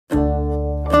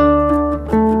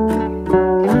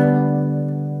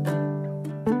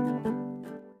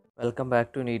Welcome back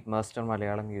to Neet Master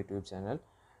Malayalam YouTube channel.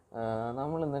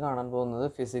 നമ്മൾ ഇന്ന് കാണാൻ പോകുന്നത്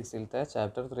ഫിസിക്സിലത്തെ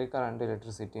ചാപ്റ്റർ 3 കറണ്ട്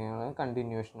ഇലക്ട്രിസിറ്റിയാണ്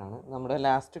കണ്ടിന്യൂഷനാണ്. നമ്മുടെ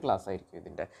ലാസ്റ്റ് ക്ലാസ് ആയിരിക്കും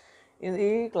ഇതിൻ്റെ. ഈ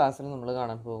ക്ലാസ്സിൽ നമ്മൾ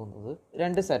കാണാൻ പോകുന്നത്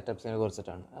രണ്ട് സെറ്റപ്പ്സിനെ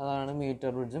കുറിച്ചിട്ടാണ്. അതാണ് മീറ്റർ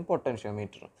ബ്രിഡ്ജും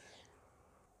പൊട്ടൻഷ്യോമീറ്ററും.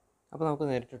 അപ്പോൾ നമുക്ക്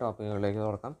നേരിട്ട് ടോപ്പിക്കുകളിലേക്ക്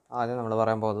തുറക്കാം. ആദ്യം നമ്മൾ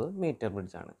പറയാൻ പോകുന്നത് മീറ്റർ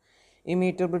ബ്രിഡ്ജാണ്. ഈ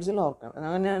മീറ്റർ ബ്രിഡ്ജിൽ ഓർക്കാം,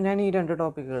 ഞാൻ ഈ രണ്ട്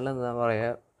ടോപ്പിക്കുകളിൽ എന്താ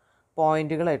പറയുക,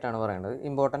 പോയിന്റുകളായിട്ടാണ് പറയേണ്ടത്.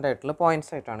 ഇമ്പോർട്ടൻ്റ് ആയിട്ടുള്ള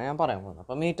പോയിൻറ്റ്സ് ആയിട്ടാണ് ഞാൻ പറയാൻ പോകുന്നത്.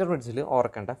 അപ്പോൾ മീറ്റർ ബ്രിഡ്ജിൽ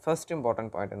ഓർക്കേണ്ട ഫസ്റ്റ്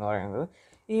ഇമ്പോർട്ടൻറ്റ് പോയിന്റ് എന്ന് പറയുന്നത്,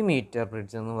 ഈ മീറ്റർ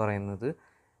ബ്രിഡ്ജ് എന്ന് പറയുന്നത്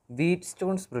വീറ്റ്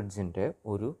സ്റ്റോൺസ് ബ്രിഡ്ജിൻ്റെ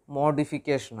ഒരു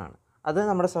മോഡിഫിക്കേഷനാണ്. അത്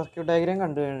നമ്മുടെ സർക്യൂട്ട് ഡയഗ്രാം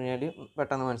കണ്ടു കഴിഞ്ഞാൽ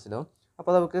പെട്ടെന്ന് മനസ്സിലാവും.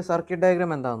 അപ്പോൾ നമുക്ക് സർക്യൂട്ട്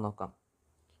ഡയഗ്രാം എന്താണെന്ന് നോക്കാം.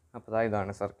 അപ്പോൾ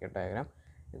ഇതാണ് സർക്യൂട്ട് ഡയഗ്രാം.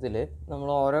 ഇതിൽ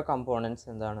നമ്മൾ ഓരോ കമ്പോണൻറ്റ്സ്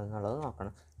എന്താണെന്നുള്ളത്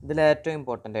നോക്കണം. ഇതിൽ ഏറ്റവും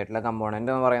ഇമ്പോർട്ടൻ്റ് ആയിട്ടുള്ള കമ്പോണൻ്റ്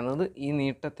എന്ന് പറയുന്നത് ഈ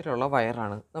നീട്ടത്തിലുള്ള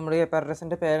വയറാണ്. നമ്മുടെ ഈ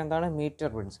അപ്പാരറ്റസിൻ്റെ പേരെന്താണ്? Metre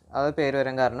bridge. അത് പേര്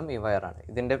വരാൻ കാരണം ഈ വയറാണ്.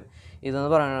 ഇതെന്ന്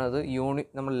പറയുന്നത്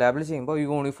നമ്മൾ ലേബിൾ ചെയ്യുമ്പോൾ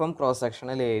യൂണിഫോം ക്രോസ്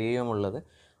സെക്ഷണൽ ഏരിയയുമുള്ളത്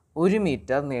 1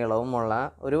 മീറ്റർ നീളവുമുള്ള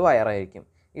ഒരു വയറായിരിക്കും.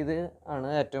 ഇത്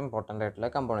ആണ് ഏറ്റവും ഇമ്പോർട്ടൻ്റ് ആയിട്ടുള്ള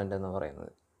കമ്പോണൻ്റ് എന്ന്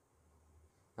പറയുന്നത്.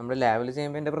 നമ്മൾ ലേബിൾ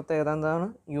ചെയ്യുമ്പോൾ എൻ്റെ പ്രത്യേകത എന്താണ്?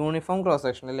 യൂണിഫോം ക്രോസ്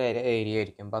സെക്ഷണൽ ഏരിയ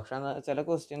ആയിരിക്കും. പക്ഷേ ചില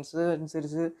ക്വസ്റ്റ്യൻസ്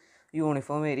അനുസരിച്ച്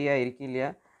യൂണിഫോം ഏരിയ ആയിരിക്കില്ല.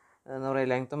 എന്താ പറയുക,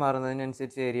 ലെങ്ത്ത്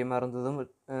മാറുന്നതിനനുസരിച്ച് ഏരിയ മാറുന്നതും.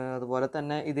 അതുപോലെ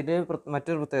തന്നെ ഇതിൻ്റെ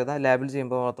മറ്റൊരു പ്രത്യേകത ലേബിൾ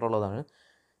ചെയ്യുമ്പോൾ മാത്രമുള്ളതാണ്,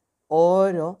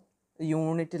 ഓരോ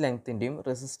യൂണിറ്റ് ലെങ്ത്തിൻ്റെയും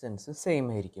റെസിസ്റ്റൻസ് സെയിം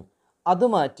ആയിരിക്കും. അത്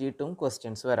മാറ്റിയിട്ടും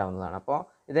ക്വസ്റ്റ്യൻസ് വരാവുന്നതാണ്. അപ്പോൾ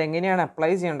ഇതെങ്ങനെയാണ്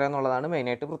അപ്ലൈ ചെയ്യേണ്ടത് എന്നുള്ളതാണ്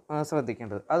മെയിനായിട്ട്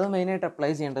ശ്രദ്ധിക്കേണ്ടത്. അത് മെയിനായിട്ട്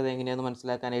അപ്ലൈ ചെയ്യേണ്ടത് എങ്ങനെയാണെന്ന്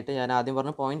മനസ്സിലാക്കാനായിട്ട് ഞാൻ ആദ്യം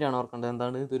പറഞ്ഞ പോയിൻ്റാണ് ഓർക്കേണ്ടത്.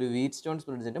 എന്താണ്? ഇതൊരു വീറ്റ് സ്റ്റോൺസ്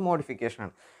ബ്രിഡ്ജിൻ്റെ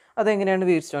മോഡിഫിക്കേഷനാണ്. അതെങ്ങനെയാണ്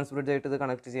വീറ്റ് സ്റ്റോൺസ് ബ്രിഡ്ജായിട്ട് ഇത്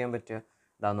കണക്ട് ചെയ്യാൻ പറ്റുക?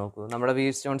 ഇതാ നോക്കൂ, നമ്മുടെ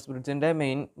വീറ്റ് സ്റ്റോൺസ് ബ്രിഡ്ജിൻ്റെ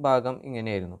മെയിൻ ഭാഗം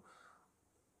ഇങ്ങനെയായിരുന്നു.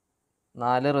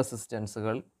 4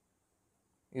 റെസിസ്റ്റൻസുകൾ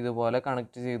ഇതുപോലെ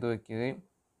കണക്ട് ചെയ്ത് വയ്ക്കുകയും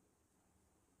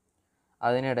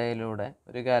അതിനിടയിലൂടെ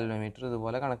ഒരു ഗാൽവനോമീറ്റർ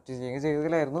ഇതുപോലെ കണക്ട് ചെയ്യുകയും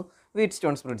ചെയ്തതിലായിരുന്നു വീറ്റ്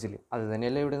സ്റ്റോൺസ് ബ്രിഡ്ജിൽ. അത്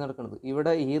തന്നെയല്ലേ ഇവിടെ നടക്കുന്നത്.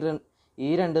 ഇവിടെ ഈ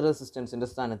രണ്ട് റെസിസ്റ്റൻസിൻ്റെ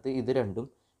സ്ഥാനത്ത് ഇത് രണ്ടും,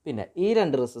 പിന്നെ ഈ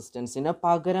 2 റെസിസ്റ്റൻസിന്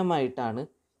പകരമായിട്ടാണ്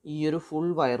ഈ ഒരു ഫുൾ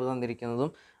വയർ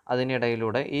തന്നിരിക്കുന്നതും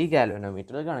അതിനിടയിലൂടെ ഈ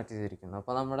ഗാൽവനോമീറ്റർ കണക്ട് ചെയ്തിരിക്കുന്നത്.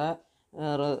 അപ്പോൾ നമ്മുടെ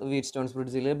വീറ്റ് സ്റ്റോൺസ്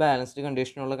ബ്രിഡ്ജിൽ ബാലൻസ്ഡ്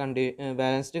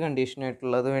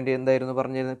കണ്ടീഷനായിട്ടുള്ളത് വേണ്ടി എന്തായിരുന്നു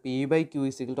പറഞ്ഞിരുന്നത്? P/Q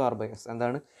 = R/S.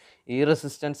 എന്താണ്? ഈ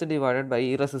റെസിസ്റ്റൻസ് ഡിവൈഡഡ് ബൈ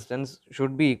ഈ resistance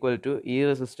should be equal to ഈ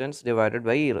റെസിസ്റ്റൻസ് ഡിവൈഡഡ്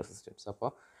ബൈ ഈ റെസിസ്റ്റൻസ്. അപ്പോൾ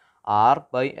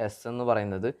R/S എന്ന്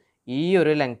പറയുന്നത് ഈ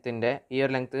ഒരു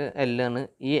ലെങ്ത്ത് L ആണ്.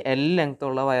 ഈ L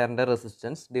ലെങ്ത്തുള്ള വയറിൻ്റെ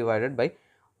റെസിസ്റ്റൻസ് ഡിവൈഡഡ് ബൈ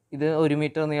ഇത് 1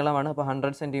 മീറ്റർ നീളമാണ്. അപ്പോൾ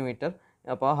 100 സെൻറ്റിമീറ്റർ.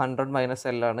 അപ്പോൾ 100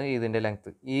 - L ആണ് ഇതിൻ്റെ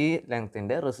ലെങ്ത്ത്. ഈ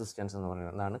ലെങ്ത്തിൻ്റെ റെസിസ്റ്റൻസ് എന്ന്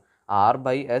പറയുന്നതാണ്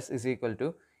R/S =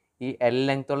 ഈ L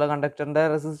ലെങ്ത്തുള്ള കണ്ടക്ടറിൻ്റെ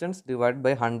resistance divide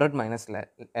by 100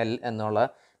 - L എന്നുള്ള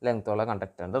ലെങ്ത്തുള്ള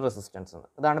കണ്ടക്ടറിൻ്റെ റെസിസ്റ്റൻസ്.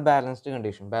 ഇതാണ് ബാലൻസ്ഡ്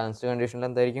കണ്ടീഷൻ. ബാലൻസ്ഡ് കണ്ടീഷനിൽ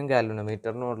എന്തായിരിക്കും?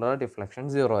 ഗാൽവനോമീറ്ററിനുള്ള ഡിഫ്ലക്ഷൻ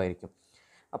 0 ആയിരിക്കും.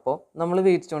 അപ്പോൾ നമ്മൾ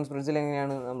വീറ്റ് സ്റ്റോൺസ് ബ്രിഡ്ജിൽ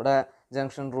എങ്ങനെയാണ് നമ്മുടെ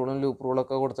ജംഗ്ഷൻ റൂളും ലൂപ്പ്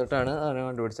റൂളൊക്കെ കൊടുത്തിട്ടാണ് അതിനെ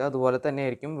കണ്ടുപിടിച്ചത്. അതുപോലെ തന്നെ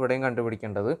ആയിരിക്കും ഇവിടെയും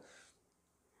കണ്ടുപിടിക്കേണ്ടത്.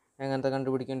 എങ്ങനത്തെ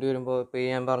കണ്ടുപിടിക്കേണ്ടി വരുമ്പോൾ, ഇപ്പോൾ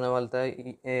ഞാൻ പറഞ്ഞ പോലത്തെ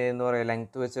എന്താ പറയുക,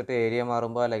 ലെങ്ത്ത് വെച്ചിട്ട് ഏരിയ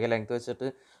മാറുമ്പോൾ അല്ലെങ്കിൽ ലെങ്ത്ത് വെച്ചിട്ട്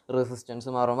റെസിസ്റ്റൻസ്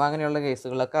മാറുമ്പോൾ അങ്ങനെയുള്ള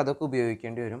കേസുകളൊക്കെ അതൊക്കെ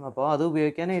ഉപയോഗിക്കേണ്ടി വരും. അപ്പോൾ അത്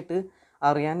ഉപയോഗിക്കാനായിട്ട്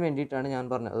അറിയാൻ വേണ്ടിയിട്ടാണ് ഞാൻ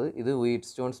പറഞ്ഞത് ഇത് വീറ്റ്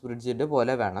സ്റ്റോൺസ് ബ്രിഡ്ജിൻ്റെ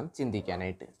പോലെ വേണം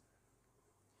ചിന്തിക്കാനായിട്ട്.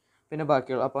 പിന്നെ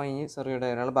അപ്പോൾ ഈ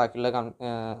ചെറിയ ബാക്കിയുള്ള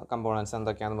കമ്പോണൻസ്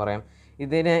എന്തൊക്കെയാണെന്ന് പറയാം.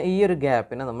 ഈ ഒരു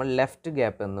ഗ്യാപ്പിനെ നമ്മൾ ലെഫ്റ്റ്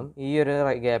ഗ്യാപ്പ് എന്നും ഈ ഒരു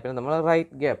ഗ്യാപ്പിനെ നമ്മൾ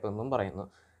റൈറ്റ് ഗ്യാപ്പ് എന്നും പറയുന്നു.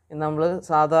 നമ്മൾ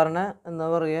സാധാരണ എന്താ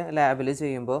പറയുക, ലാബിൽ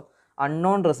ചെയ്യുമ്പോൾ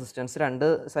അൺനോൺ റെസിസ്റ്റൻസ് 2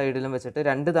 സൈഡിലും വെച്ചിട്ട്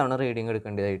 2 തവണ റീഡിങ്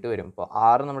എടുക്കേണ്ടതായിട്ട് വരും. അപ്പോൾ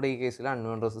R നമ്മുടെ ഈ കേസിൽ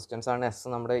അൺനോൺ റെസിസ്റ്റൻസ് ആണ്, S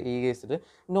നമ്മുടെ ഈ കേസിൽ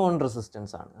നോൺ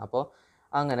റെസിസ്റ്റൻസ് ആണ്. അപ്പോൾ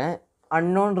അങ്ങനെ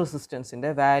അൺനോൺ റെസിസ്റ്റൻസിൻ്റെ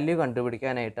വാല്യൂ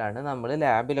കണ്ടുപിടിക്കാനായിട്ടാണ് നമ്മൾ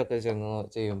ലാബിലൊക്കെ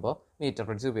ചെയ്യുമ്പോൾ മീറ്റർ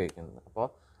ബ്രിഡ്ജ് ഉപയോഗിക്കുന്നത്. അപ്പോൾ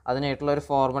അതിനായിട്ടുള്ള ഒരു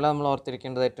ഫോർമുല നമ്മൾ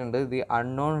ഓർത്തിരിക്കേണ്ടതായിട്ടുണ്ട്. The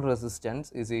unknown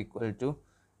resistance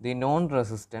 = the non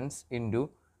resistance into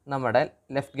നമ്മുടെ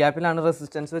ലെഫ്റ്റ് ഗ്യാപ്പിലാണ്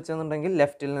റെസിസ്റ്റൻസ് വെച്ചെന്നുണ്ടെങ്കിൽ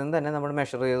ലെഫ്റ്റിൽ നിന്ന് തന്നെ നമ്മൾ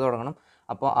മെഷർ ചെയ്ത് തുടങ്ങണം.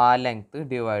 അപ്പോൾ ആ ലെങ്ത്ത്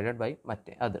ഡിവൈഡഡ് ബൈ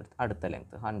അടുത്ത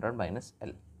ലെങ്ത്ത് 100 -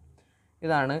 L.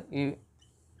 ഇതാണ് ഈ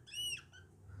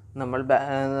നമ്മൾ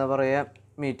എന്താ പറയുക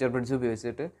മീറ്റർ ബ്രിഡ്ജ്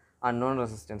ഉപയോഗിച്ചിട്ട് അൺനോൺ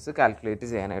റെസിസ്റ്റൻസ് കാൽക്കുലേറ്റ്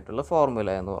ചെയ്യാനായിട്ടുള്ള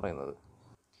ഫോർമുല എന്ന് പറയുന്നത്.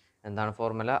 എന്താണ്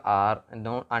ഫോർമുല?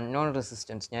 അൺനോൺ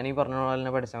റെസിസ്റ്റൻസ് ഞാൻ ഈ പറഞ്ഞ പോലെ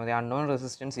തന്നെ പഠിച്ചാൽ മതി. Unknown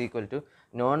resistance =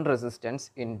 non resistance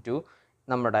into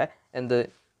നമ്മുടെ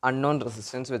അൺനോൺ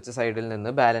റെസിസ്റ്റൻസ് വെച്ച സൈഡിൽ നിന്ന്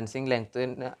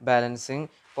ബാലൻസിങ്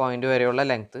പോയിൻ്റ് വരെയുള്ള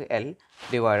length L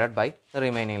divided by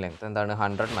remaining length എന്താണ്?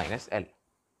 100 - L.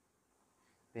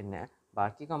 പിന്നെ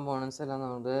ബാക്കി കമ്പോണൻസ് എല്ലാം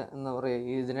നമുക്ക് എന്താ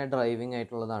പറയുക, ഇതിനെ ഡ്രൈവിംഗ്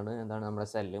ആയിട്ടുള്ളതാണ്. എന്താണ്? നമ്മുടെ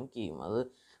സെല്ലും കീയും. അത്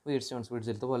വീറ്റ് സ്റ്റോൺസ്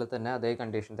ബ്രിഡ്ജിലത്തെ പോലെ തന്നെ അതേ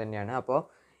കണ്ടീഷൻ തന്നെയാണ്. അപ്പോൾ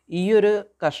ഈ ഒരു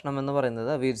കഷ്ണം എന്ന്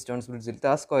പറയുന്നത് വീറ്റ് സ്റ്റോൺസ് ബ്രിഡ്ജിലത്തെ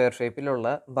ആ സ്ക്വയർ ഷേപ്പിലുള്ള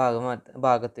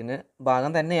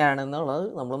ഭാഗം തന്നെയാണെന്നുള്ളത്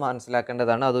നമ്മൾ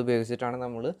മനസ്സിലാക്കേണ്ടതാണ്. അത് ഉപയോഗിച്ചിട്ടാണ്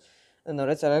നമ്മൾ എന്താ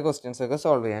പറയുക ചില ക്വസ്റ്റ്യൻസൊക്കെ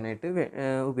സോൾവ് ചെയ്യാനായിട്ട്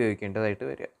ഉപയോഗിക്കേണ്ടതായിട്ട്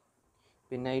വരിക.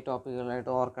 പിന്നെ ഈ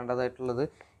ടോപ്പിക്കുകളായിട്ട് ഓർക്കേണ്ടതായിട്ടുള്ളത്,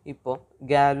 ഇപ്പോൾ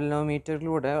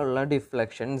ഗാൽവനോമീറ്ററിലൂടെ ഉള്ള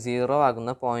ഡിഫ്ലക്ഷൻ 0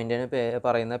 ആകുന്ന പോയിന്റിന്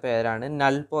പറയുന്ന പേരാണ്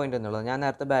നൾ പോയിന്റ് എന്നുള്ളത്. ഞാൻ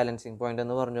നേരത്തെ ബാലൻസിങ് പോയിന്റ്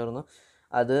എന്ന് പറഞ്ഞിരുന്നു,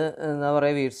 അത് എന്താ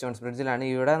പറയുക വീറ്റ് സ്റ്റോൺസ് ബ്രിഡ്ജിലാണ്.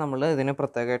 ഇവിടെ നമ്മൾ ഇതിനെ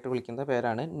പ്രത്യേകമായിട്ട് വിളിക്കുന്ന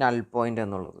പേരാണ് നൾ പോയിന്റ്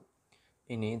എന്നുള്ളത്.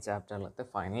 ഇനി ചാപ്റ്ററിലത്തെ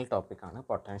ഫൈനൽ ടോപ്പിക്കാണ്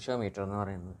പൊട്ടൻഷ്യോമീറ്റർ എന്ന്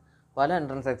പറയുന്നത്. പല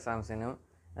എൻട്രൻസ് എക്സാംസിനും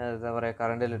എന്താ പറയുക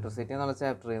കറണ്ട് ഇലക്ട്രിസിറ്റി എന്നുള്ള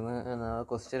ചാപ്റ്ററിൽ നിന്ന്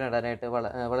ക്വസ്റ്റ്യൻ ഇടാനായിട്ട്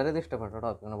വളരെയധികം ഇഷ്ടപ്പെട്ട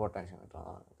ടോപ്പിക്കാണ് പൊട്ടൻഷ്യോമീറ്റർ എന്ന്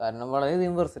പറയുന്നത്. കാരണം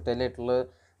വളരെയധികം വെർസറ്റൈൽ ആയിട്ടുള്ള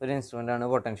ഒരു ഇൻസ്ട്രുമെൻ്റാണ്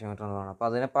പൊട്ടൻഷ്യോമീറ്റർ എന്ന് പറയുന്നത്. അപ്പോൾ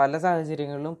അതിനെ പല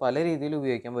സാഹചര്യങ്ങളിലും പല രീതിയിൽ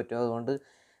ഉപയോഗിക്കാൻ പറ്റും. അതുകൊണ്ട്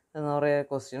എന്താ പറയുക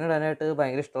ക്വസ്റ്റ്യൻ ഇടാനായിട്ട്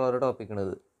ഭയങ്കര ഇഷ്ടമുള്ള ഒരു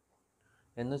ടോപ്പിക്കാണിത്.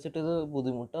 എന്ന് വെച്ചിട്ട് ഇത്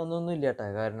ബുദ്ധിമുട്ടൊന്നും ഇല്ല കേട്ടോ.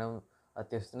 കാരണം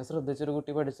അത്യാവശ്യത്തിന് ശ്രദ്ധിച്ചൊരു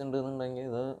കുട്ടി പഠിച്ചിട്ടുണ്ടെന്നുണ്ടെങ്കിൽ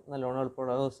ഇത് നല്ലോണം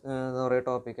എളുപ്പമുള്ള എന്താ പറയുക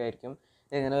ടോപ്പിക്കായിരിക്കും.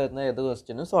 എങ്ങനെ വരുന്ന ഏത്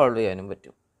ക്വസ്റ്റ്യനും സോൾവ് ചെയ്യാനും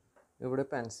പറ്റും. ഇവിടെ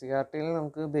ഇപ്പോൾ NCERT-യിൽ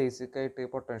നമുക്ക് ബേസിക്കായിട്ട്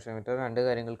പൊട്ടൻഷ്യോമീറ്റർ 2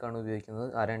 കാര്യങ്ങൾക്കാണ് ഉപയോഗിക്കുന്നത്.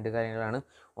 ആ 2 കാര്യങ്ങളാണ്.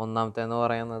 ഒന്നാമത്തേന്ന്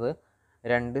പറയുന്നത്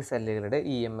 2 സെല്ലുകളുടെ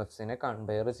EMFസിനെ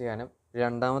കമ്പയർ ചെയ്യാനും,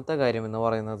 രണ്ടാമത്തെ കാര്യം എന്ന്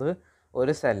പറയുന്നത്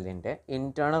ഒരു സെല്ലിൻ്റെ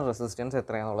ഇൻറ്റേർണൽ റെസിസ്റ്റൻസ്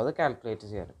എത്രയാണെന്നുള്ളത് കാൽക്കുലേറ്റ്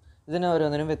ചെയ്യാനും. ഇതിന്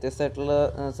ഓരോന്നിനും വ്യത്യസ്തമായിട്ടുള്ള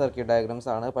സർക്യൂട്ട്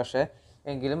ഡയഗ്രാംസ് ആണ്. പക്ഷേ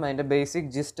എങ്കിലും അതിൻ്റെ ബേസിക്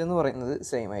ജിസ്റ്റ് എന്ന് പറയുന്നത്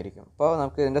സെയിം ആയിരിക്കും. അപ്പോൾ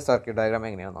നമുക്ക് ഇതിൻ്റെ സർക്യൂട്ട് ഡയഗ്രാം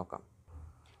എങ്ങനെയാണെന്ന് നോക്കാം.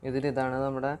 ഇതാണ്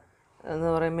നമ്മുടെ എന്താ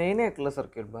പറയുക മെയിനായിട്ടുള്ള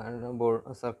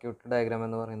സർക്യൂട്ട് ഡയഗ്രാം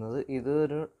എന്ന് പറയുന്നത്.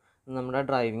 ഇതൊരു നമ്മുടെ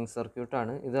ഡ്രൈവിംഗ്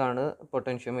സർക്യൂട്ടാണ്. ഇതാണ്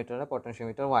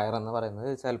പൊട്ടൻഷ്യോമീറ്റർ വയർ എന്ന് പറയുന്നത്.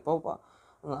 ചിലപ്പോൾ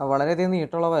വളരെയധികം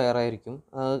നീട്ടുള്ള വയറായിരിക്കും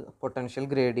പൊട്ടൻഷ്യൽ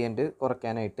ഗ്രേഡിയൻറ്റ്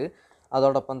കുറയ്ക്കാനായിട്ട്.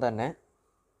 അതോടൊപ്പം തന്നെ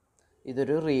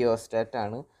ഇതൊരു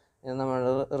റിയോസ്റ്റാറ്റാണ്.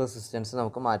 നമ്മുടെ റെസിസ്റ്റൻസ്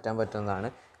നമുക്ക് മാറ്റാൻ പറ്റുന്നതാണ്.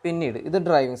 പിന്നീട് ഇത്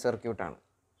ഡ്രൈവിംഗ് സർക്യൂട്ടാണ്.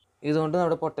 ഇതുകൊണ്ട്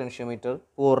നമ്മുടെ പൊട്ടൻഷ്യോമീറ്റർ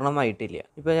പൂർണ്ണമായിട്ടില്ല.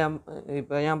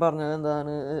 ഇപ്പോൾ ഞാൻ പറഞ്ഞത്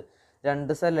എന്താണ്,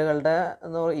 2 സെല്ലുകളുടെ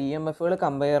എന്താ പറയുക EMFകൾ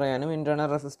കമ്പയർ ചെയ്യാനും ഇൻറ്റേർണൽ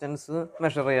റെസിസ്റ്റൻസ്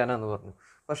മെഷർ ചെയ്യാനാണെന്ന് പറഞ്ഞു.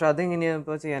 പക്ഷേ അതെങ്ങനെയാണ്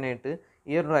ഇപ്പോൾ ചെയ്യാനായിട്ട്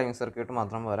ഈ ഒരു ഡ്രൈവിംഗ് സർക്യൂട്ട്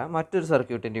മാത്രം പോരാ, മറ്റൊരു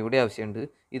സർക്യൂട്ടിൻ്റെ കൂടി ആവശ്യമുണ്ട്.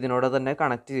 ഇതിനോട് തന്നെ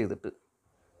കണക്ട് ചെയ്തിട്ട്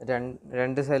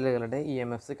 2 സെല്ലുകളുടെ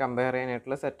EMFs കമ്പയർ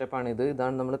ചെയ്യാനായിട്ടുള്ള സെറ്റപ്പാണിത്.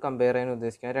 ഇതാണ് നമ്മൾ കമ്പയർ ചെയ്യാൻ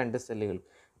ഉദ്ദേശിക്കുന്ന 2 സെല്ലുകൾ.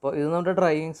 അപ്പോൾ ഇത് നമ്മുടെ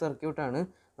ഡ്രൈവിംഗ് സർക്യൂട്ടാണ്.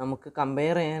 നമുക്ക്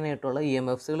കമ്പയർ ചെയ്യാനായിട്ടുള്ള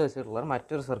EMFsകൾ വെച്ചിട്ടുള്ള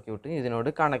മറ്റൊരു സർക്യൂട്ട് ഇതിനോട്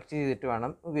കണക്ട് ചെയ്തിട്ട്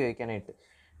വേണം ഉപയോഗിക്കാനായിട്ട്.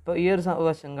 ഇപ്പോൾ ഈ ഒരു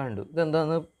വശം കണ്ടു.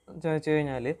 ഇതെന്താണെന്ന് ചോദിച്ചു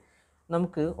കഴിഞ്ഞാൽ,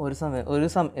 നമുക്ക് ഒരു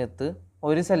സമയത്ത്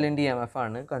ഒരു സെല്ലിൻ്റെ EMF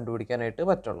ആണ് കണ്ടുപിടിക്കാനായിട്ട്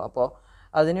പറ്റുള്ളൂ. അപ്പോൾ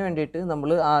അതിന് വേണ്ടിയിട്ട് നമ്മൾ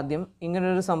ആദ്യം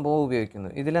ഇങ്ങനൊരു സംഭവം ഉപയോഗിക്കുന്നു.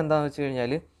 ഇതിലെന്താണെന്ന് വെച്ച്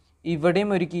കഴിഞ്ഞാൽ, ഇവിടെയും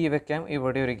ഒരു കീ വെക്കാം,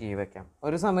 ഇവിടെ ഒരു കീ വെക്കാം.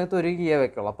 ഒരു സമയത്ത് ഒരു കീയേ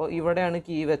വെക്കുള്ളൂ. അപ്പോൾ ഇവിടെയാണ്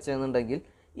കീ വെച്ചതെന്നുണ്ടെങ്കിൽ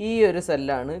ഈ ഒരു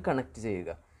സെല്ലാണ് കണക്ട്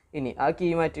ചെയ്യുക. ഇനി ആ കീ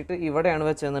മാറ്റിയിട്ട് ഇവിടെയാണ്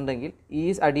വെച്ചതെന്നുണ്ടെങ്കിൽ ഈ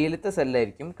അടിയിലത്തെ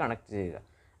സെല്ലായിരിക്കും കണക്ട് ചെയ്യുക.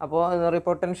 അപ്പോൾ എന്താ പറയുക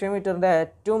പൊട്ടൻഷ്യോമീറ്ററിൻ്റെ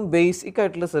ഏറ്റവും ബേസിക്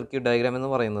ആയിട്ടുള്ള സർക്യൂട്ട് ഡയഗ്രാം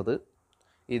എന്ന് പറയുന്നത്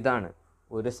ഇതാണ്.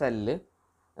 ഒരു സെല്ല്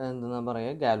എന്താ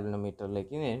പറയുക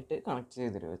ഗാൽവനോമീറ്ററിലേക്ക് നേരിട്ട് കണക്ട്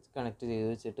ചെയ്ത്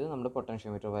വെച്ചിട്ട് നമ്മുടെ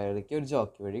പൊട്ടൻഷ്യോമീറ്റർ വയറിലേക്ക് ഒരു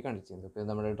ജോക്കി വഴി കണക്ട് ചെയ്യുന്നത്. ഇപ്പോൾ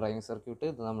നമ്മുടെ ഡ്രൈവിംഗ് സർക്യൂട്ട്,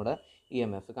 ഇത് നമ്മുടെ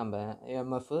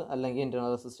EMF അല്ലെങ്കിൽ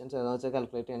ഇൻറ്റേർണൽ റെസിസ്റ്റൻസ് ഏതാണെന്ന് വെച്ചാൽ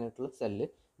കാൽക്കുലേറ്റ് ചെയ്യാനായിട്ടുള്ള സെല്ല്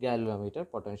ഗാൽവനോമീറ്റർ,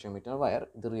 പൊട്ടൻഷ്യോമീറ്റർ വയർ,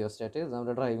 ഇത് റിയോസ്റ്റാറ്റ്, ഇത്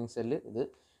നമ്മുടെ ഡ്രൈവിംഗ് സെല്ല്, ഇത്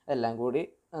എല്ലാം കൂടി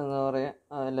എന്താ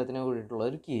പറയുക എല്ലാത്തിനും കൂടിയിട്ടുള്ള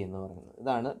ഒരു കീ എന്ന് പറയുന്നത്.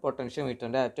 ഇതാണ്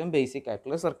പൊട്ടൻഷ്യോമീറ്ററിൻ്റെ ഏറ്റവും ബേസിക്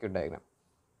ആയിട്ടുള്ള സർക്യൂട്ട് ഡയഗ്രാം.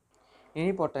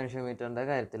 ഇനി പൊട്ടൻഷ്യോമീറ്ററിൻ്റെ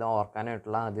കാര്യത്തിൽ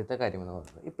ഓർക്കാനായിട്ടുള്ള ആദ്യത്തെ കാര്യം എന്ന്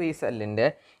പറയുന്നത്, ഇപ്പോൾ ഈ സെല്ലിൻ്റെ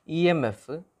EMF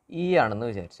E ആണെന്ന്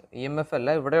വിചാരിച്ചു. EMF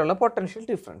അല്ല, ഇവിടെയുള്ള പൊട്ടൻഷ്യൽ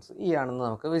ഡിഫറൻസ് E ആണെന്ന്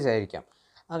നമുക്ക് വിചാരിക്കാം.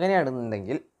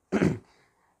 അങ്ങനെയാണെന്നുണ്ടെങ്കിൽ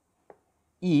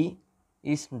E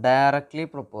is directly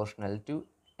proportional to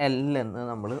L എന്ന്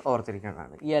നമ്മൾ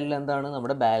ഓർത്തിരിക്കേണ്ടതാണ്. ഈ L എന്താണ്?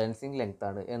 നമ്മുടെ ബാലൻസിങ് ലെങ്ത്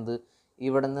ആണ്.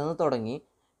 ഇവിടെ നിന്ന് തുടങ്ങി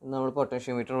നമ്മൾ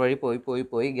പൊട്ടൻഷ്യോമീറ്റർ വഴി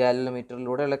പോയി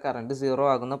ഗാൽവനോമീറ്ററിലൂടെയുള്ള കറണ്ട് 0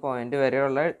 ആകുന്ന പോയിന്റ്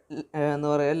വരെയുള്ള എന്ന്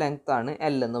പറയുക ലെങ്ത് ആണ്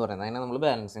L എന്ന് പറയുന്നത്. അതിനെ നമ്മൾ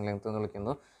ബാലൻസിങ് ലെങ്ത് എന്ന്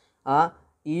വിളിക്കുന്നു. ആ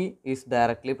E is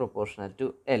directly proportional to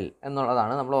L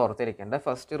എന്നുള്ളതാണ് നമ്മൾ ഓർത്തിരിക്കേണ്ട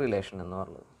ഫസ്റ്റ് റിലേഷൻ എന്ന്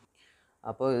പറയുന്നത്.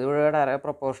 അപ്പോൾ ഇതിവിടെ ഡയറക്റ്റ്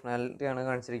പ്രൊപ്പോർഷണാലിറ്റിയാണ്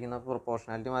കാണിച്ചിരിക്കുന്നത്.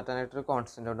 പ്രൊപ്പോർഷണാലിറ്റി മാറ്റാനായിട്ടൊരു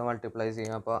കോൺസ്റ്റൻ്റ് മൾട്ടിപ്ലൈ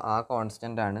ചെയ്യും. അപ്പോൾ ആ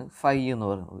കോൺസ്റ്റൻ്റ് ആണ് φ എന്ന്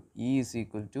പറയുന്നത്. E is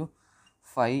equal to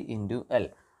φ into L.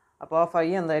 അപ്പോൾ ആ φ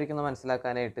എന്തായിരിക്കും എന്ന്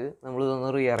മനസ്സിലാക്കാനായിട്ട് നമ്മൾ ഇതൊന്ന്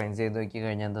റീഅറേഞ്ച് ചെയ്ത് നോക്കി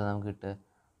കഴിഞ്ഞാൽ എന്താ നമുക്ക് കിട്ടുക?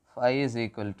 φ is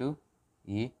equal to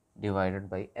E divided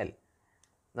by L.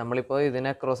 നമ്മളിപ്പോൾ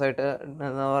ഇതിനെ ക്രോസ് ആയിട്ട്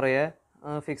എന്താ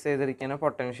പറയുക ഫിക്സ് ചെയ്തിരിക്കുന്ന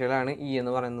പൊട്ടൻഷ്യലാണ് E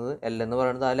എന്ന് പറയുന്നത്. L എന്ന്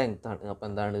പറയുന്നത് ആ ലെങ്ത് ആണ്. അപ്പോൾ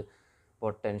എന്താണ്?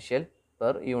 Potential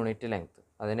per unit length.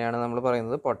 അതിനെയാണ് നമ്മൾ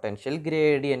പറയുന്നത് പൊട്ടൻഷ്യൽ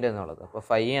ഗ്രേഡിയൻ്റ് എന്നുള്ളത്. അപ്പോൾ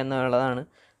φ എന്നുള്ളതാണ്,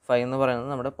 φ എന്ന് പറയുന്നത്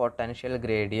നമ്മുടെ പൊട്ടൻഷ്യൽ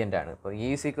ഗ്രേഡിയൻ്റ് ആണ്. അപ്പോൾ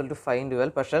E is equal to φ into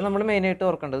L. പക്ഷേ നമ്മൾ മെയിനായിട്ട്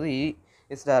ഓർക്കേണ്ടത് E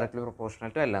is directly proportional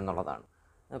to L എന്നുള്ളതാണ്.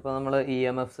 അപ്പോൾ നമ്മൾ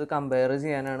EMFs compare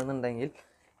ചെയ്യാനാണെന്നുണ്ടെങ്കിൽ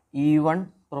E1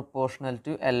 proportional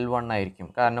to L1 ആയിരിക്കും.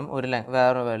 കാരണം ഒരു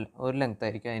ലെങ്ത്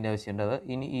ആയിരിക്കും അതിൻ്റെ ആവശ്യം ഉണ്ടാവുക.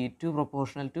 ഇനി E2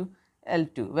 പ്രൊപ്പോർഷണൽ ടു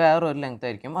L2 വേറൊരു ലെങ്ത്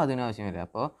ആയിരിക്കും അതിന് ആവശ്യമില്ല.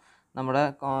 അപ്പോൾ നമ്മുടെ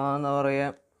എന്താ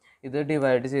പറയുക ഇത്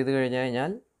ഡിവൈഡ് ചെയ്ത്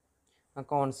കഴിഞ്ഞാൽ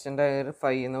കോൺസ്റ്റൻ്റ് ആയ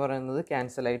φ എന്ന് പറയുന്നത്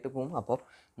ക്യാൻസലായിട്ട് പോകും. അപ്പോൾ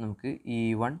നമുക്ക്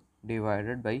E1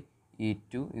 divided by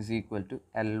E2 is equal to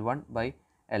L1 by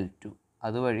L2.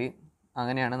 അതുവഴി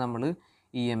അങ്ങനെയാണ് നമ്മൾ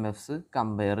EMFs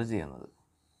കമ്പയർ ചെയ്യുന്നത്.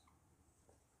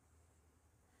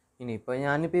 ഇനിയിപ്പോൾ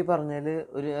ഞാനിപ്പോൾ ഈ പറഞ്ഞതിൽ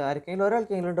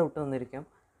ഒരാൾക്കെങ്കിലും ഡൗട്ട് വന്നിരിക്കാം.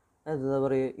 എന്താ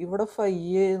പറയുക, ഇവിടെ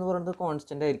 5 എന്ന് പറയുന്നത്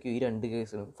കോൺസ്റ്റൻ്റ് ആയിരിക്കും. ഈ രണ്ട്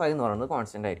കേസിലും 5 എന്ന് പറയുന്നത്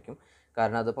കോൺസ്റ്റൻ്റ് ആയിരിക്കും.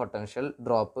 കാരണം അത് പൊട്ടൻഷ്യൽ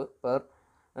ഡ്രോപ്പ് പെർ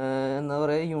എന്താ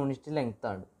പറയുക യൂണിറ്റ് ലെങ്ത്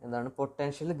ആണ്. എന്താണ്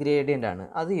പൊട്ടൻഷ്യൽ ഗ്രേഡിയൻ്റ് ആണ്.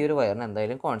 അത് ഈ ഒരു വയറിന്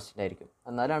എന്തായാലും കോൺസ്റ്റൻ്റ് ആയിരിക്കും.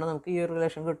 എന്നാലാണ് നമുക്ക് ഈ ഒരു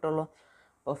റിലേഷൻ കിട്ടുള്ളൂ.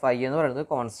 അപ്പോൾ 5 എന്ന് പറയുന്നത്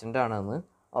കോൺസ്റ്റൻ്റ് ആണെന്ന്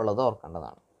ഉള്ളത്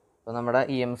ഓർക്കേണ്ടതാണ്. അപ്പോൾ നമ്മുടെ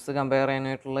ഇ എം എസ് കമ്പയർ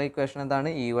ചെയ്യാനായിട്ടുള്ള ഇക്വേഷൻ എന്താണ്?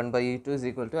 E1/E2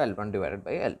 =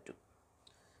 L1/L2.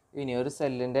 ഇനി ഒരു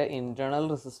സെല്ലിൻ്റെ ഇൻറ്റേർണൽ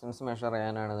റെസിസ്റ്റൻസ് മെഷർ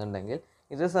ചെയ്യാനാണെന്നുണ്ടെങ്കിൽ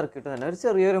ഇത് സർക്യൂട്ട് തന്നെ ഒരു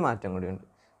ചെറിയൊരു മാറ്റം കൂടിയുണ്ട്.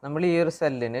 നമ്മൾ ഈ ഒരു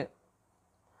സെല്ലിന്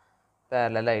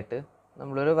പാരലലായിട്ട്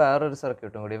വേറൊരു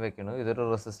സർക്യൂട്ടും കൂടി വെക്കുന്നു. ഇതൊരു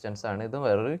റെസിസ്റ്റൻസ് ആണ്, ഇത്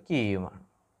വേറൊരു കീയുമാണ്.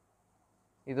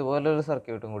 ഇതുപോലൊരു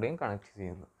സർക്യൂട്ടും കൂടിയും കണക്ട്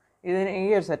ചെയ്യുന്നു. ഈ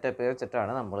ഒരു സെറ്റപ്പ്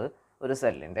വെച്ചിട്ടാണ് നമ്മൾ ഒരു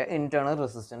സെല്ലിൻ്റെ ഇൻറ്റേർണൽ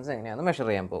റെസിസ്റ്റൻസ് എങ്ങനെയാണ് മെഷർ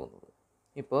ചെയ്യാൻ പോകുന്നത്.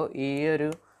 ഇപ്പോൾ ഈ ഒരു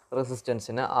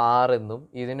റെസിസ്റ്റൻസിന് R എന്നും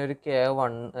ഇതിനൊരു K'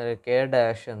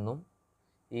 എന്നും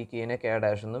ഈ കീനെ K'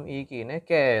 എന്നും ഈ കീനെ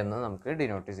K എന്നും നമുക്ക്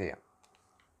ഡിനോട്ട് ചെയ്യാം.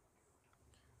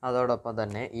 അതോടൊപ്പം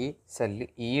തന്നെ ഈ സെല്ല്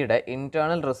ഇയുടെ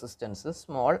ഇൻറ്റേർണൽ റെസിസ്റ്റൻസ്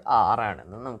സ്മോൾ r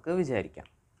ആണെന്ന് നമുക്ക് വിചാരിക്കാം.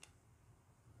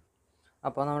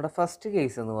 അപ്പോൾ നമ്മുടെ ഫസ്റ്റ്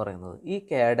കേസ് എന്ന് പറയുന്നത് ഈ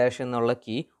K' എന്നുള്ള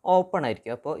കീ ഓപ്പൺ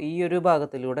ആയിരിക്കും. അപ്പോൾ ഈ ഒരു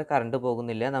ഭാഗത്തിലൂടെ കറണ്ട്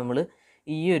പോകുന്നില്ല. നമ്മൾ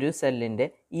ഈ ഒരു സെല്ലിൻ്റെ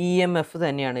EMF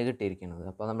തന്നെയാണ് കിട്ടിയിരിക്കുന്നത്.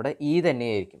 അപ്പോൾ നമ്മുടെ E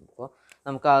തന്നെയായിരിക്കും. അപ്പോൾ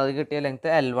നമുക്ക് അത് കിട്ടിയ ലെങ്ത്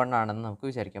L1 ആണെന്ന് നമുക്ക്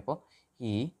വിചാരിക്കാം. അപ്പോൾ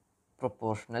E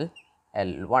പ്രൊപ്പോർഷണൽ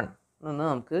L1 എന്ന്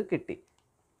നമുക്ക് കിട്ടി.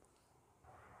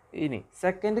 ഇനി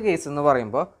സെക്കൻഡ് കേസ് എന്ന്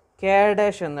പറയുമ്പോൾ K'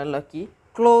 എന്നുള്ള കീ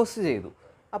ക്ലോസ് ചെയ്തു.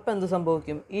 അപ്പോൾ എന്ത്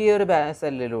സംഭവിക്കും? ഈ ഒരു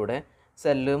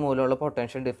സെല്ല് മൂലമുള്ള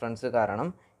പൊട്ടൻഷ്യൽ ഡിഫറൻസ് കാരണം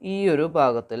ഈ ഒരു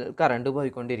ഭാഗത്തിൽ കറണ്ട്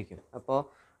പോയിക്കൊണ്ടിരിക്കും. അപ്പോൾ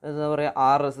എന്താ പറയുക,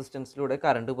 R റെസിസ്റ്റൻസിലൂടെ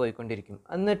കറണ്ട് പോയിക്കൊണ്ടിരിക്കും.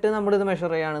 എന്നിട്ട് നമ്മളിത്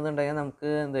മെഷർ ചെയ്യുകയാണെന്നുണ്ടെങ്കിൽ നമുക്ക്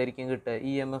എന്തായിരിക്കും കിട്ടുക?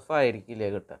 EMF ആയിരിക്കില്ലേ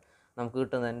കിട്ടുക. നമുക്ക്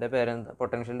കിട്ടുന്നതിൻ്റെ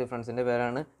പൊട്ടൻഷ്യൽ ഡിഫറൻസിൻ്റെ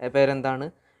പേരെന്താണ്?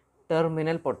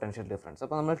 Terminal potential difference.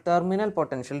 അപ്പോൾ നമ്മൾ ടെർമിനൽ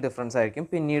പൊട്ടൻഷ്യൽ ഡിഫറൻസ് ആയിരിക്കും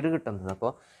പിന്നീട് കിട്ടുന്നത്.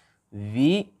 അപ്പോൾ V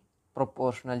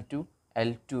പ്രൊപ്പോർഷണൽ ടു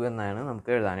L2 എന്നാണ് നമുക്ക്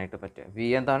എഴുതാനായിട്ട് പറ്റുക. V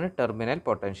എന്താണ്? Terminal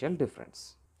potential difference.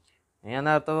 ഞാൻ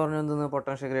നേരത്തെ പറഞ്ഞു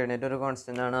പൊട്ടൻഷ്യൽ ഗ്രേഡിയൻ്റ് ഒരു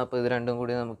കോൺസ്റ്റൻ്റ് ആണ്. അപ്പോൾ ഇത് രണ്ടും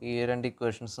കൂടി നമുക്ക് ഈ രണ്ട്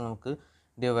ഇക്വേഷൻസ് നമുക്ക്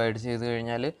ഡിവൈഡ് ചെയ്ത്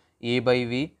കഴിഞ്ഞാൽ E/V =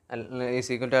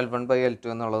 L1/L2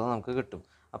 എന്നുള്ളത് നമുക്ക് കിട്ടും.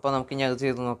 അപ്പോൾ നമുക്ക് ഇനി അത്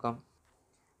ചെയ്ത് നോക്കാം.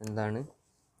 എന്താണ്?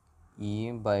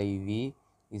 E/V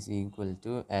 =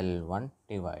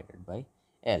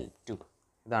 L1/L2.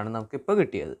 ഇതാണ് നമുക്കിപ്പോൾ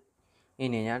കിട്ടിയത്.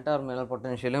 ഇനി ഞാൻ ടെർമിനൽ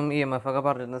പൊട്ടൻഷ്യലും EMF ഒക്കെ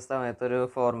പറഞ്ഞിരുന്ന സമയത്ത് ഒരു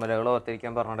ഫോർമുലകൾ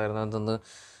ഓർത്തിരിക്കാൻ പറഞ്ഞിട്ടുണ്ടായിരുന്നു. എന്തെന്ന്?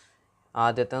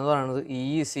 ആദ്യത്തെ എന്ന് പറയുന്നത് E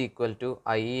 =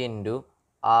 I ×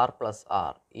 R +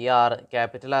 R. ഈ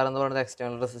ക്യാപിറ്റൽ R എന്ന് പറയുന്നത്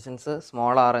എക്സ്റ്റേണൽ റെസിസ്റ്റൻസ്,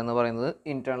 സ്മോൾ r എന്ന് പറയുന്നത്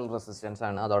ഇൻറ്റേർണൽ റെസിസ്റ്റൻസ്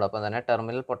ആണ്. അതോടൊപ്പം തന്നെ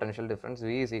terminal potential difference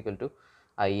V =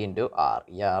 I × R.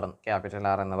 ഈ ക്യാപിറ്റൽ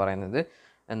R എന്ന് പറയുന്നത്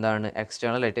എന്താണ്?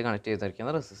 എക്സ്റ്റേണൽ ആയിട്ട് കണക്ട്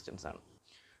ചെയ്തിരിക്കുന്ന റെസിസ്റ്റൻസ് ആണ്.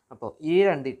 അപ്പോൾ ഈ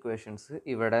രണ്ട് ഇക്വേഷൻസ്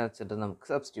ഇവിടെ വെച്ചിട്ട് നമുക്ക്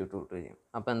സബ്സ്റ്റിറ്റ്യൂട്ട് ചെയ്യാം.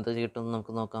 അപ്പോൾ എന്ത് കിട്ടുമെന്ന്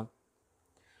നമുക്ക് നോക്കാം.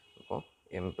 അപ്പോൾ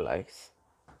എംപ്ലൈസ്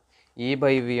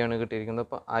E/V ആണ് കിട്ടിയിരിക്കുന്നത്.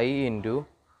 അപ്പോൾ I ×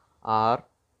 R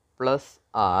 +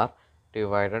 R /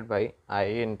 I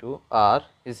 × R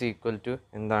 =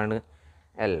 എന്താണ്?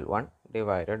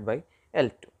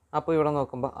 L1/L2. അപ്പോൾ ഇവിടെ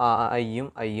നോക്കുമ്പോൾ ഐയും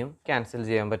ക്യാൻസൽ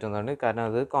ചെയ്യാൻ പറ്റുന്നതാണ്, കാരണം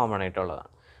അത് കോമൺ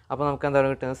ആയിട്ടുള്ളതാണ്. അപ്പോൾ നമുക്ക് എന്താണ്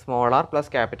കിട്ടുന്നത്? Small r +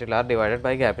 capital R /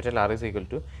 capital R =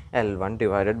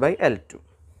 L1/L2.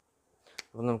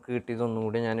 അപ്പോൾ നമുക്ക് കിട്ടിയതൊന്നും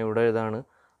കൂടി ഞാൻ ഇവിടെ എഴുതാണ്.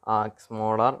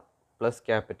 Small r +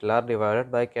 capital R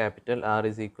 / capital R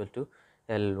 =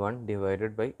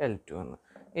 L1/L2 എന്ന്.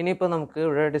 ഇനിയിപ്പോൾ നമുക്ക്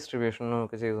ഇവിടെ ഡിസ്ട്രിബ്യൂഷൻ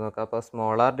നമുക്ക് ചെയ്ത് നോക്കാം. അപ്പോൾ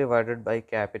small r /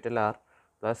 capital R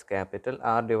 + capital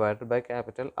R /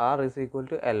 capital R =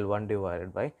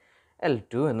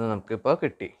 L1/L2 എന്ന് നമുക്കിപ്പോൾ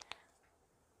കിട്ടി.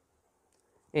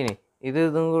 ഇനി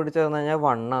ഇതും കൂടി ചേർന്ന് കഴിഞ്ഞാൽ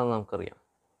 1 ആണെന്ന് നമുക്കറിയാം.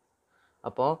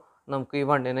 അപ്പോൾ നമുക്ക് ഈ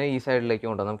 1നെ ഈ സൈഡിലേക്ക്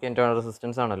കൊണ്ടുപോകാം. നമുക്ക് ഇൻറ്റേർണൽ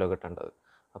റെസിസ്റ്റൻസ് ആണല്ലോ കിട്ടേണ്ടത്.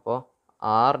 അപ്പോൾ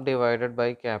R /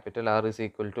 ക്യാപിറ്റൽ R =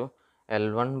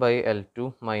 L1/L2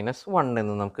 - 1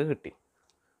 എന്ന് നമുക്ക് കിട്ടി.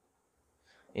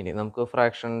 ഇനി നമുക്ക്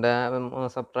ഫ്രാക്ഷൻ്റെ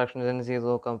സബ്ട്രാക്ഷൻ തന്നെ ചെയ്ത്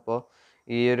നോക്കാം. അപ്പോൾ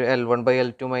ഈ ഒരു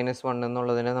L1/L2 - 1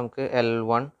 എന്നുള്ളതിനെ നമുക്ക്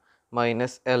L1 -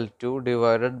 L2 /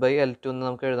 L2 എന്ന്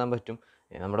നമുക്ക് എഴുതാൻ പറ്റും.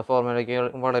 നമ്മുടെ ഫോർമുലയ്ക്ക്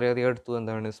വളരെയധികം എടുത്തു.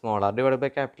 എന്താണ്? സ്മോൾ r /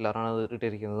 ക്യാപിറ്റൽ R ആണ് അത്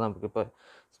ഇട്ടിരിക്കുന്നത്. നമുക്കിപ്പോൾ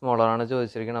സ്മോൾ r ആണ്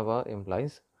ചോദിച്ചിരിക്കുന്നത്. അപ്പോൾ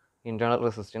implies internal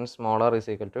resistance small r =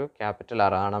 capital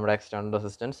R ആണ് നമ്മുടെ external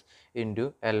resistance into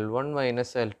L1 -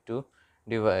 L2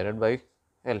 /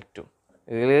 L2.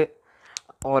 ഇതിൽ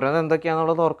ഓരോന്ന്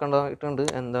എന്തൊക്കെയാണെന്നുള്ളത് ഓർക്കേണ്ടതായിട്ടുണ്ട്.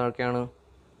 എന്തൊക്കെയാണ്?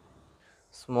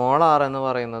 സ്മോൾ r എന്ന്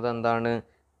പറയുന്നത് എന്താണ്?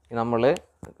 നമ്മൾ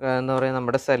എന്താ പറയുക,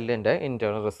 നമ്മുടെ സെല്ലിൻ്റെ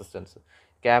ഇൻറ്റേർണൽ റെസിസ്റ്റൻസ്.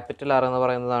 ക്യാപിറ്റൽ R എന്ന്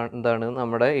പറയുന്നത് എന്താണ്?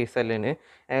 നമ്മുടെ ഈ സെല്ലിന്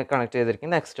കണക്ട്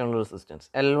ചെയ്തിരിക്കുന്ന എക്സ്റ്റേണൽ റെസിസ്റ്റൻസ്.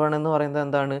 L1 എന്ന് പറയുന്നത്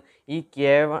എന്താണ്? ഈ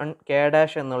K'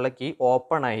 എന്നുള്ള കീ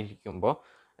ഓപ്പൺ ആയിരിക്കുമ്പോൾ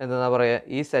എന്താ പറയുക,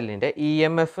 ഈ സെല്ലിൻ്റെ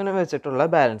EMFന് വെച്ചിട്ടുള്ള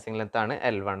ബാലൻസിങ് ലെങ്ത്താണ്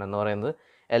L1 എന്ന് പറയുന്നത്.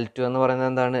 L2 എന്ന് പറയുന്നത്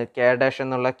എന്താണ്, കെ ഡാഷ്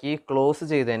എന്നുള്ള കീ ക്ലോസ്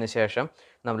ചെയ്തതിന് ശേഷം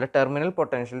നമ്മൾ ടെർമിനൽ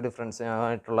പൊട്ടൻഷ്യൽ ഡിഫറൻസ്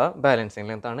ആയിട്ടുള്ള ബാലൻസിങ്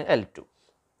ലെങ്ത് ആണ് L2.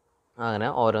 അങ്ങനെ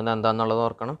ഓരോന്ന് എന്താണെന്നുള്ളത്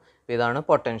ഓർക്കണം. അപ്പോൾ ഇതാണ്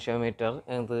പൊട്ടൻഷ്യോമീറ്റർ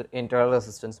ഇൻറ്റേർണൽ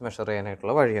റെസിസ്റ്റൻസ് മെഷർ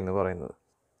ചെയ്യാനായിട്ടുള്ള വഴി എന്ന് പറയുന്നത്.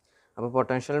 അപ്പോൾ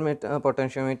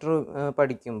പൊട്ടൻഷ്യോമീറ്റർ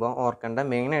പഠിക്കുമ്പോൾ ഓർക്കേണ്ട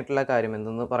മെയിൻ ആയിട്ടുള്ള കാര്യം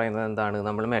എന്തെന്ന് പറയുന്നത് എന്താണ്,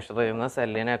 നമ്മൾ മെഷർ ചെയ്യുന്ന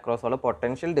സെല്ലിന് അക്രോസ് ഉള്ള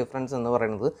പൊട്ടൻഷ്യൽ ഡിഫറൻസ് എന്ന്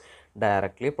പറയുന്നത്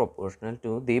directly proportional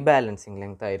to the balancing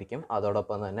length ആയിരിക്കും.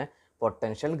 അതോടൊപ്പം തന്നെ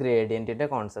പൊട്ടൻഷ്യൽ ഗ്രേഡിയൻറ്റിൻ്റെ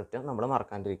കോൺസെപ്റ്റ് നമ്മൾ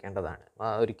മറക്കാണ്ടിരിക്കേണ്ടതാണ്,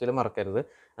 ഒരിക്കലും മറക്കരുത്,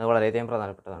 അത് വളരെയധികം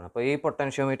പ്രധാനപ്പെട്ടതാണ്. അപ്പോൾ ഈ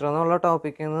പൊട്ടൻഷ്യോമീറ്റർ എന്നുള്ള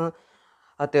ടോപ്പിക്കിൽ നിന്ന്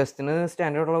അത്യാവശ്യത്തിന്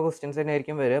സ്റ്റാൻഡേർഡുള്ള ക്വസ്റ്റ്യൻസ് തന്നെ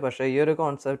ആയിരിക്കും വരിക. പക്ഷേ ഈ ഒരു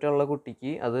കോൺസെപ്റ്റ് ഉള്ള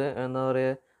കുട്ടിക്ക് അത് എന്താ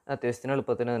പറയുക, അത്യാവശ്യത്തിന്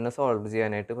എളുപ്പത്തിന് തന്നെ സോൾവ്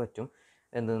ചെയ്യാനായിട്ട് പറ്റും.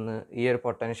 എന്തെന്ന്, ഈ ഒരു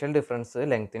പൊട്ടൻഷ്യൽ ഡിഫറൻസ്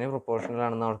ലെങ്ത്തിന് പ്രൊപ്പോർഷണൽ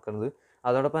ആണെന്ന് ഓർക്കുന്നത്.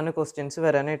 അതോടൊപ്പം തന്നെ ക്വസ്റ്റ്യൻസ്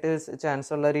വരാനായിട്ട്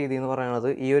ചാൻസ് ഉള്ള രീതി എന്ന് പറയുന്നത്,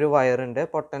 ഈ ഒരു വയറിൻ്റെ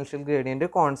പൊട്ടൻഷ്യൽ ഗ്രേഡിയൻറ്റ്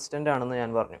കോൺസ്റ്റൻ്റ് ആണെന്ന്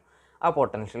ഞാൻ പറഞ്ഞു. ആ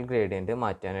പൊട്ടൻഷ്യൽ ഗ്രേഡിയൻറ്റ്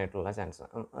മാറ്റാനായിട്ടുള്ള ചാൻസ്,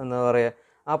 എന്താ പറയുക,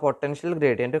 ആ പൊട്ടൻഷ്യൽ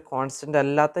ഗ്രേഡിയൻറ്റ് കോൺസ്റ്റൻ്റ്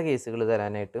അല്ലാത്ത കേസുകൾ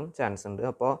തരാനായിട്ടും ചാൻസ് ഉണ്ട്.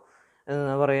 അപ്പോൾ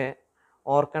എന്താ പറയുക,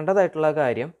 ഓർക്കേണ്ടതായിട്ടുള്ള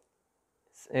കാര്യം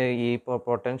ഈ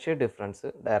potential difference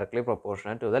directly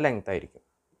proportional to the length ആയിരിക്കും.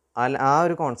 ആ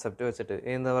ഒരു കോൺസെപ്റ്റ് വെച്ചിട്ട്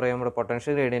എന്താ പറയുക, നമ്മുടെ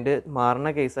പൊട്ടൻഷ്യൽ ഗ്രേഡിയൻറ്റ് മാറുന്ന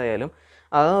കേസ് ആയാലും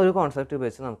ആ ഒരു കോൺസെപ്റ്റ്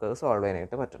ഉപയോഗിച്ച് നമുക്കത് സോൾവ്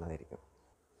ചെയ്യാനായിട്ട് പറ്റണമായിരിക്കും.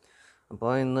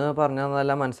 അപ്പോൾ ഇന്ന്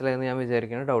പറഞ്ഞതെല്ലാം മനസ്സിലായെന്ന് ഞാൻ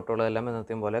വിചാരിക്കുന്നു. ഡൗട്ടുള്ളതെല്ലാം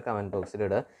എന്നത്തെയും പോലെ കമൻറ്റ് ബോക്സിൽ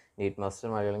ഇടുക. നീറ്റ് മാസ്റ്റർ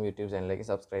മലയാളം യൂട്യൂബ് ചാനലിലേക്ക്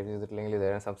സബ്സ്ക്രൈബ് ചെയ്തിട്ടില്ലെങ്കിൽ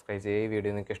ഇതുവരെ സബ്സ്ക്രൈബ് ചെയ്യുക. ഈ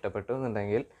വീഡിയോ നിങ്ങൾക്ക് ഇഷ്ടപ്പെട്ടു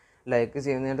എന്നുണ്ടെങ്കിൽ ലൈക്ക്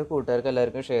ചെയ്യുന്നതിൻ്റെ കൂട്ടുകാർക്ക്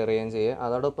എല്ലാവർക്കും ഷെയർ ചെയ്യുകയും ചെയ്യുക.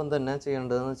 അതോടൊപ്പം തന്നെ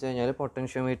ചെയ്യേണ്ടതെന്ന് വെച്ച് കഴിഞ്ഞാൽ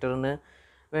പൊട്ടൻഷ്യോമീറ്ററിന്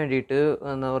വേണ്ടിയിട്ട്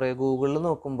എന്താ പറയുക, ഗൂഗിളിൽ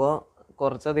നോക്കുമ്പോൾ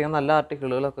കുറച്ചധികം നല്ല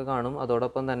ആർട്ടിക്കിളുകളൊക്കെ കാണും.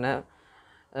 അതോടൊപ്പം തന്നെ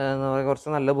എന്താ പറയുക, കുറച്ച്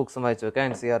നല്ല ബുക്സും വായിച്ച് നോക്കുക.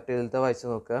 NCERT ഇതിലത്തെ വായിച്ച്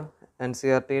നോക്കുക.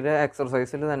 NCERTയുടെ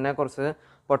എക്സർസൈസിൽ തന്നെ കുറച്ച്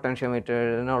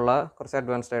പൊട്ടൻഷ്യോമീറ്ററിനുള്ള കുറച്ച്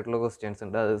അഡ്വാൻസ്ഡ് ആയിട്ടുള്ള ക്വസ്റ്റ്യൻസ്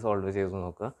ഉണ്ട്, അത് സോൾവ് ചെയ്ത്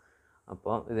നോക്കുക.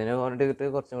 അപ്പോൾ ഇതിന് വേണ്ടിയിട്ട്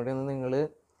കുറച്ചും കൂടി ഒന്ന് നിങ്ങൾ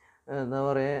എന്താ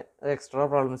പറയുക, എക്സ്ട്രാ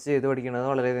പ്രോബ്ലംസ് ചെയ്ത് പഠിക്കുന്നത്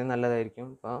വളരെയധികം നല്ലതായിരിക്കും.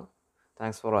 അപ്പോൾ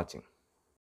താങ്ക്സ് ഫോർ വാച്ചിങ്.